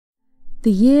The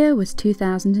year was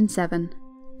 2007.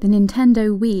 The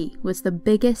Nintendo Wii was the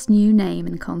biggest new name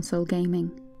in console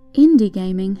gaming. Indie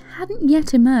gaming hadn't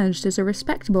yet emerged as a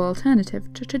respectable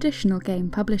alternative to traditional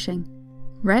game publishing.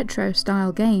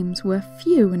 Retro-style games were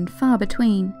few and far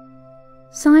between.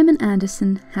 Simon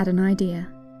Andersen had an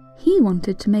idea. He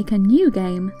wanted to make a new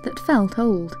game that felt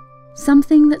old,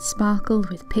 something that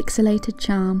sparkled with pixelated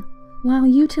charm, while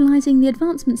utilising the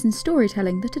advancements in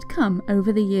storytelling that had come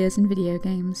over the years in video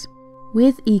games.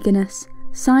 With eagerness,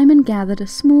 Simon gathered a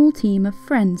small team of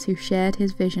friends who shared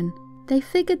his vision. They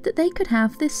figured that they could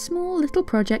have this small little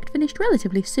project finished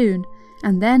relatively soon,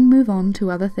 and then move on to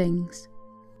other things.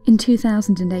 In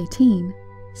 2018,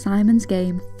 Simon's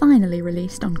game finally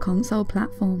released on console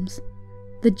platforms.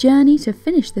 The journey to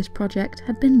finish this project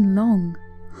had been long,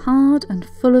 hard and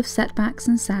full of setbacks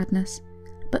and sadness,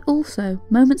 but also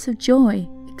moments of joy,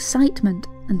 excitement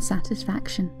and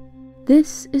satisfaction.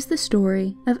 This is the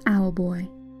story of Owlboy,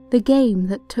 the game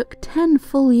that took 10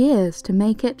 full years to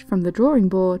make it from the drawing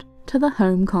board to the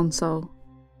home console.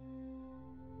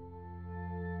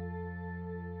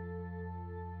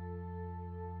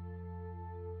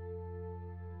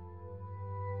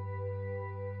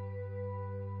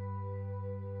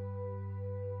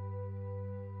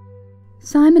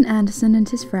 Simon Andersen and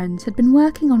his friends had been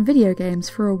working on video games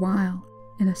for a while,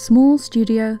 in a small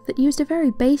studio that used a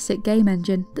very basic game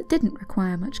engine that didn't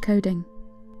require much coding.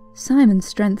 Simon's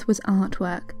strength was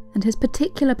artwork, and his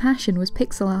particular passion was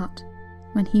pixel art.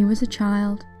 When he was a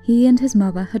child, he and his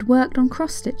mother had worked on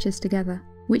cross-stitches together,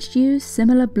 which used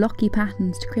similar blocky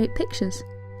patterns to create pictures,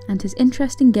 and his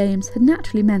interest in games had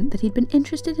naturally meant that he'd been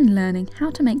interested in learning how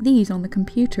to make these on the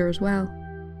computer as well.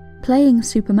 Playing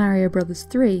Super Mario Bros.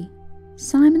 3,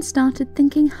 Simon started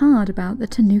thinking hard about the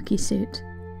Tanuki suit.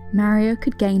 Mario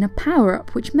could gain a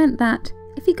power-up which meant that,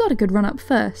 if he got a good run-up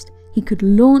first, he could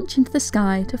launch into the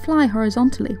sky to fly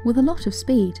horizontally with a lot of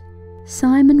speed.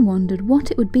 Simon wondered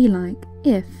what it would be like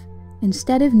if,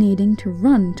 instead of needing to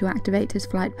run to activate his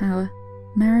flight power,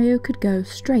 Mario could go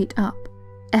straight up,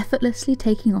 effortlessly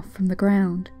taking off from the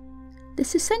ground.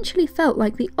 This essentially felt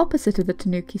like the opposite of the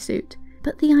Tanuki suit,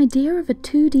 but the idea of a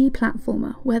 2D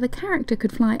platformer where the character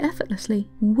could fly effortlessly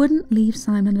wouldn't leave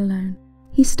Simon alone.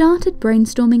 He started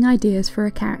brainstorming ideas for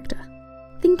a character,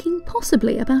 thinking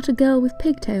possibly about a girl with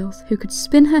pigtails who could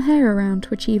spin her hair around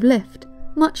to achieve lift,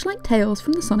 much like Tails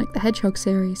from the Sonic the Hedgehog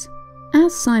series.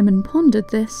 As Simon pondered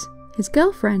this, his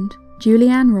girlfriend,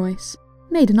 Julianne Royce,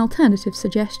 made an alternative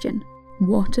suggestion.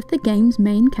 What if the game's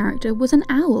main character was an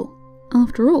owl?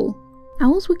 After all,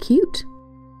 owls were cute.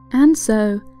 And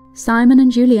so, Simon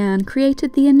and Julianne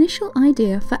created the initial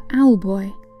idea for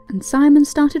Owlboy, and Simon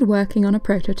started working on a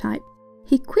prototype.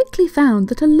 He quickly found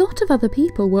that a lot of other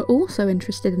people were also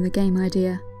interested in the game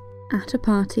idea. At a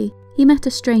party, he met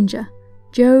a stranger,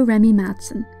 Jo-remi,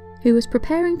 who was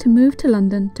preparing to move to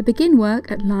London to begin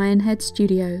work at Lionhead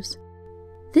Studios.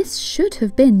 This should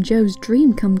have been Joe's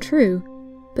dream come true,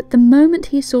 but the moment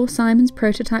he saw Simon's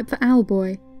prototype for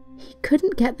Owlboy, he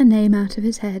couldn't get the name out of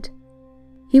his head.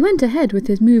 He went ahead with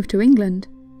his move to England,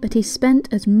 but he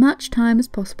spent as much time as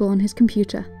possible on his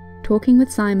computer, talking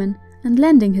with Simon and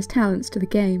lending his talents to the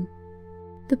game.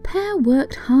 The pair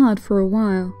worked hard for a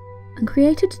while, and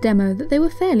created a demo that they were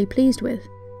fairly pleased with,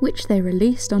 which they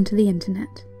released onto the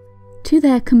internet. To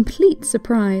their complete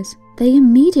surprise, they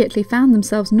immediately found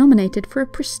themselves nominated for a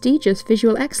prestigious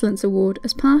Visual Excellence Award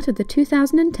as part of the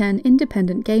 2010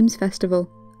 Independent Games Festival.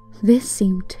 This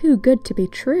seemed too good to be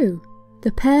true.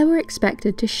 The pair were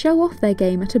expected to show off their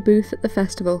game at a booth at the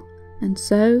festival, and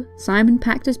so Simon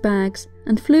packed his bags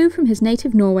and flew from his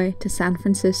native Norway to San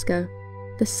Francisco.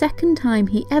 The second time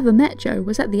he ever met Joe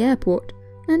was at the airport,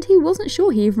 and he wasn't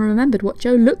sure he even remembered what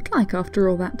Joe looked like after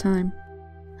all that time.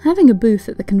 Having a booth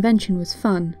at the convention was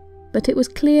fun, but it was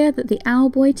clear that the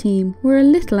Owlboy team were a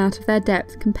little out of their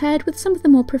depth compared with some of the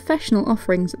more professional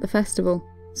offerings at the festival,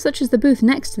 such as the booth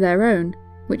next to their own,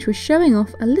 which was showing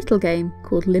off a little game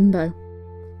called Limbo.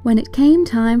 When it came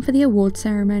time for the award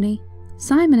ceremony,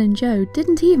 Simon and Joe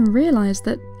didn't even realise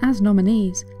that, as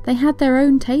nominees, they had their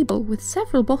own table with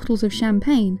several bottles of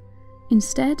champagne.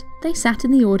 Instead, they sat in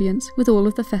the audience with all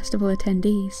of the festival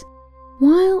attendees.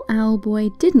 While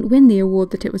Owlboy didn't win the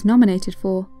award that it was nominated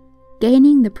for,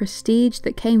 gaining the prestige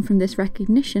that came from this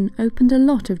recognition opened a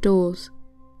lot of doors.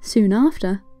 Soon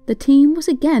after, the team was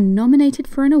again nominated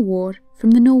for an award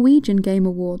from the Norwegian Game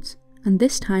Awards, and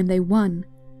this time they won,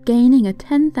 gaining a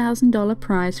 $10,000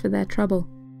 prize for their trouble.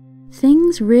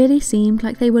 Things really seemed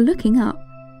like they were looking up,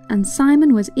 and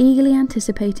Simon was eagerly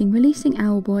anticipating releasing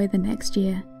Owlboy the next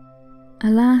year.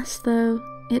 Alas, though,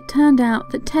 it turned out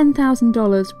that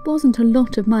 $10,000 wasn't a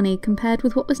lot of money compared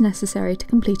with what was necessary to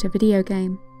complete a video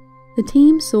game. The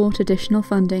team sought additional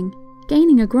funding,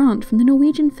 gaining a grant from the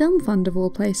Norwegian Film Fund of all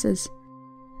places.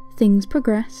 Things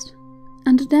progressed,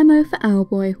 and a demo for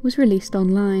Owlboy was released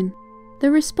online.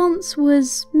 The response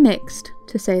was mixed,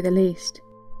 to say the least.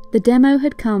 The demo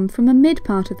had come from a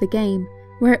mid-part of the game,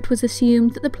 where it was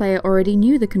assumed that the player already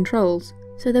knew the controls,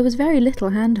 so there was very little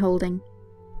hand-holding.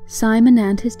 Simon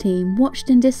and his team watched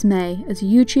in dismay as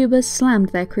YouTubers slammed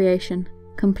their creation,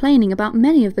 complaining about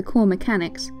many of the core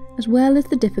mechanics, as well as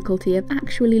the difficulty of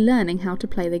actually learning how to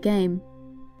play the game.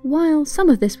 While some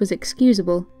of this was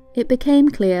excusable, it became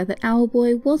clear that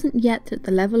Owlboy wasn't yet at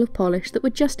the level of polish that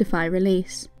would justify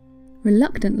release.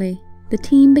 Reluctantly, the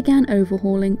team began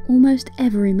overhauling almost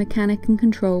every mechanic and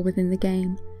control within the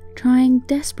game, trying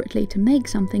desperately to make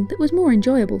something that was more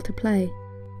enjoyable to play.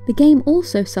 The game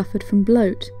also suffered from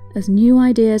bloat, as new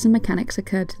ideas and mechanics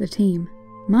occurred to the team.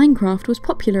 Minecraft was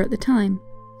popular at the time,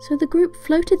 so the group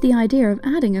floated the idea of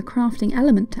adding a crafting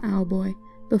element to Owlboy,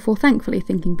 before thankfully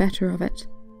thinking better of it.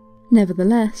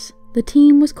 Nevertheless, the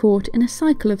team was caught in a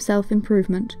cycle of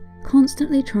self-improvement,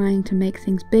 constantly trying to make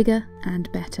things bigger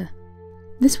and better.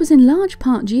 This was in large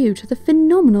part due to the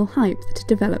phenomenal hype that had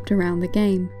developed around the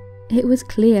game. It was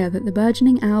clear that the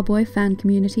burgeoning Owlboy fan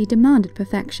community demanded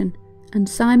perfection, and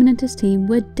Simon and his team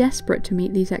were desperate to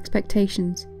meet these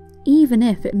expectations, even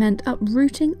if it meant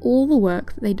uprooting all the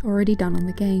work that they'd already done on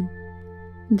the game.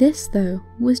 This, though,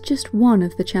 was just one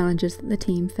of the challenges that the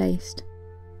team faced.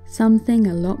 Something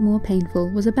a lot more painful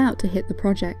was about to hit the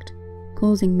project,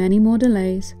 causing many more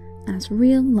delays as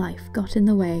real life got in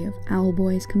the way of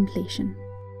Owlboy's completion.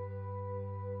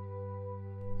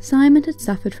 Simon had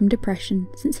suffered from depression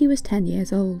since he was 10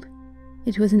 years old.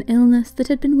 It was an illness that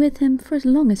had been with him for as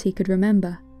long as he could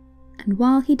remember, and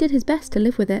while he did his best to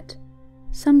live with it,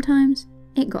 sometimes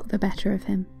it got the better of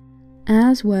him.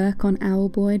 As work on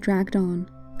Owlboy dragged on,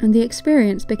 and the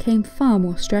experience became far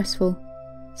more stressful,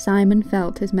 Simon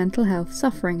felt his mental health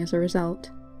suffering as a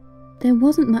result. There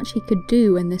wasn't much he could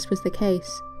do when this was the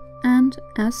case, and,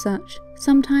 as such,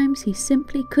 sometimes he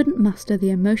simply couldn't muster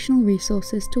the emotional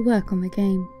resources to work on the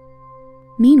game.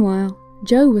 Meanwhile,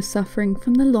 Jo was suffering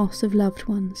from the loss of loved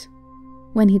ones.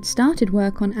 When he'd started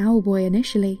work on Owlboy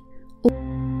initially, all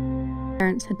his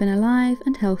parents had been alive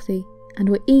and healthy, and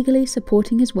were eagerly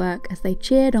supporting his work as they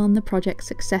cheered on the project's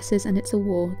successes and its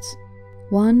awards.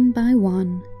 One by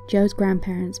one, Jo's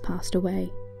grandparents passed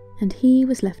away, and he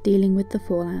was left dealing with the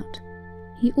fallout.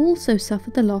 He also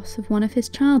suffered the loss of one of his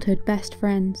childhood best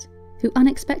friends, who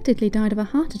unexpectedly died of a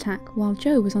heart attack while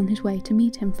Jo was on his way to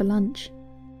meet him for lunch.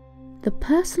 The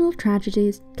personal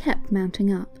tragedies kept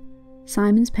mounting up.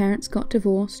 Simon's parents got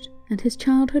divorced, and his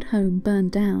childhood home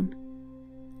burned down.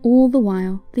 All the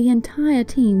while, the entire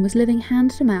team was living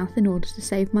hand to mouth in order to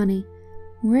save money,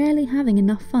 rarely having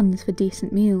enough funds for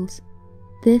decent meals.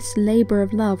 This labour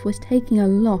of love was taking a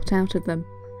lot out of them,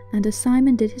 and as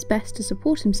Simon did his best to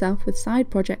support himself with side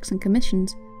projects and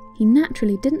commissions, he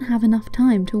naturally didn't have enough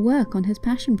time to work on his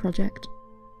passion project.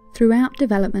 Throughout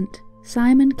development,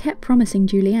 Simon kept promising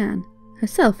Julianne,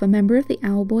 herself a member of the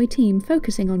Owlboy team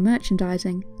focusing on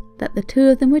merchandising, that the two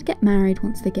of them would get married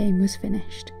once the game was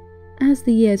finished. As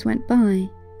the years went by,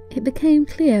 it became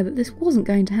clear that this wasn't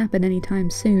going to happen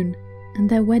anytime soon, and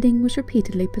their wedding was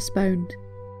repeatedly postponed.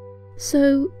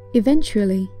 So,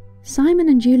 eventually, Simon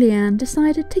and Julianne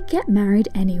decided to get married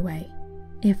anyway.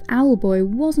 If Owlboy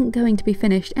wasn't going to be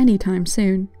finished anytime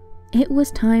soon, it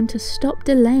was time to stop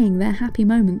delaying their happy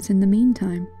moments in the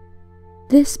meantime.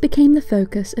 This became the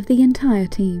focus of the entire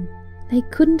team. They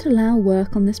couldn't allow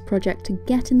work on this project to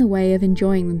get in the way of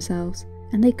enjoying themselves,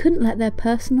 and they couldn't let their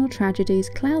personal tragedies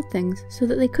cloud things so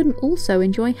that they couldn't also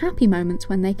enjoy happy moments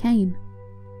when they came.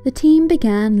 The team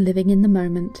began living in the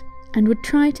moment, and would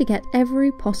try to get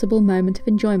every possible moment of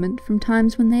enjoyment from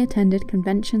times when they attended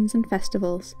conventions and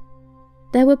festivals.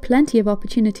 There were plenty of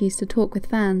opportunities to talk with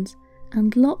fans,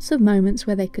 and lots of moments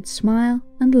where they could smile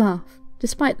and laugh,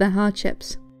 despite their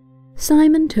hardships.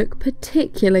 Simon took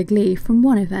particular glee from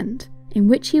one event, in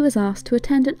which he was asked to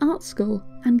attend an art school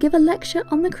and give a lecture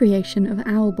on the creation of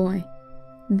Owlboy.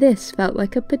 This felt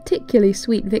like a particularly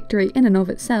sweet victory in and of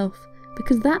itself,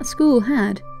 because that school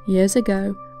had, years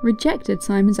ago, rejected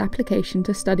Simon's application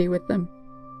to study with them.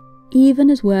 Even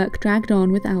as work dragged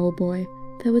on with Owlboy,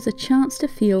 there was a chance to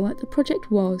feel like the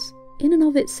project was, in and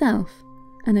of itself,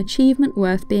 an achievement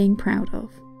worth being proud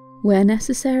of. Where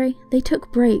necessary, they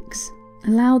took breaks,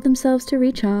 allowed themselves to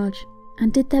recharge,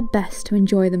 and did their best to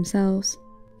enjoy themselves.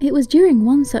 It was during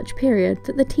one such period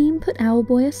that the team put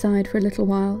Owlboy aside for a little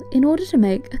while in order to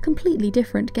make a completely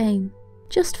different game.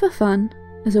 Just for fun,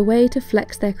 As a way to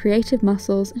flex their creative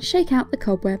muscles and shake out the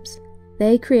cobwebs,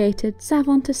 they created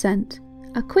Savant-Ascent,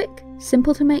 a quick,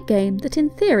 simple-to-make game that in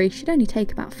theory should only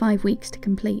take about 5 weeks to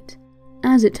complete.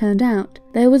 As it turned out,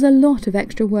 there was a lot of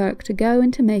extra work to go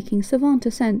into making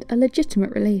Savant-Ascent a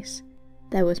legitimate release.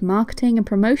 There was marketing and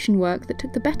promotion work that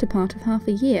took the better part of half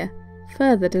a year,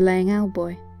 further delaying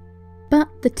Owlboy. But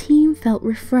the team felt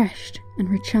refreshed and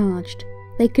recharged.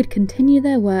 They could continue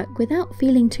their work without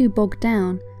feeling too bogged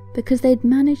down, because they'd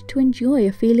managed to enjoy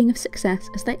a feeling of success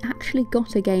as they actually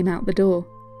got a game out the door.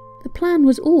 The plan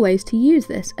was always to use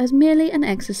this as merely an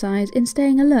exercise in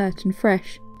staying alert and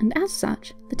fresh, and as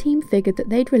such, the team figured that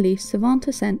they'd release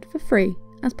Savant-Ascent for free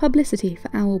as publicity for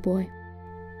Owlboy.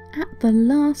 At the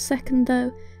last second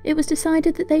though, it was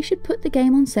decided that they should put the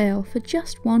game on sale for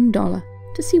just $1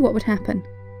 to see what would happen.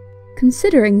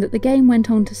 Considering that the game went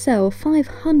on to sell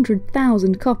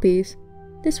 500,000 copies,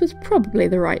 this was probably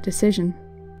the right decision.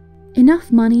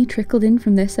 Enough money trickled in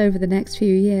from this over the next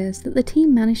few years that the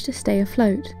team managed to stay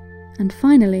afloat, and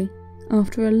finally,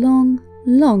 after a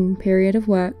long period of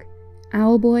work,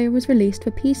 Owlboy was released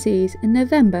for PCs in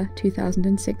November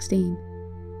 2016.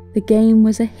 The game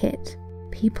was a hit,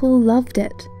 people loved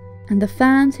it, and the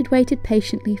fans who'd waited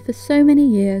patiently for so many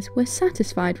years were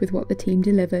satisfied with what the team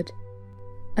delivered.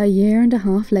 A year and a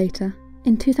half later,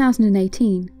 in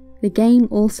 2018, the game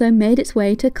also made its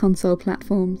way to console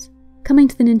platforms, coming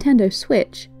to the Nintendo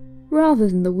Switch, rather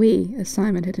than the Wii as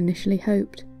Simon had initially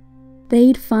hoped.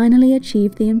 They'd finally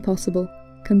achieved the impossible,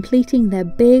 completing their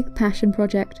big passion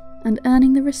project and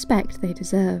earning the respect they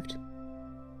deserved.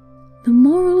 The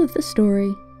moral of the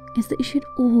story is that you should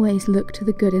always look to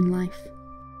the good in life.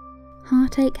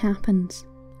 Heartache happens,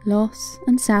 loss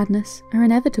and sadness are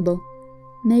inevitable,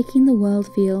 making the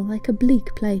world feel like a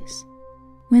bleak place.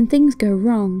 When things go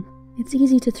wrong, it's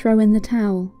easy to throw in the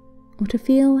towel, or to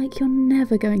feel like you're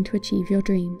never going to achieve your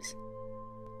dreams.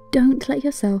 Don't let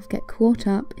yourself get caught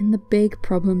up in the big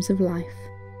problems of life.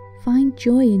 Find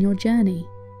joy in your journey,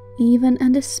 even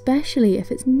and especially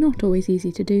if it's not always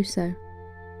easy to do so.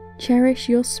 Cherish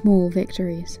your small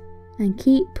victories, and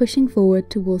keep pushing forward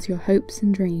towards your hopes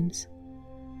and dreams.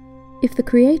 If the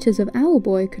creators of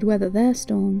Owlboy could weather their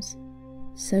storms,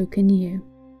 so can you.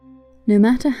 No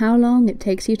matter how long it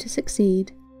takes you to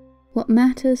succeed, what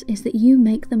matters is that you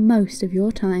make the most of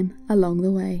your time along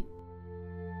the way.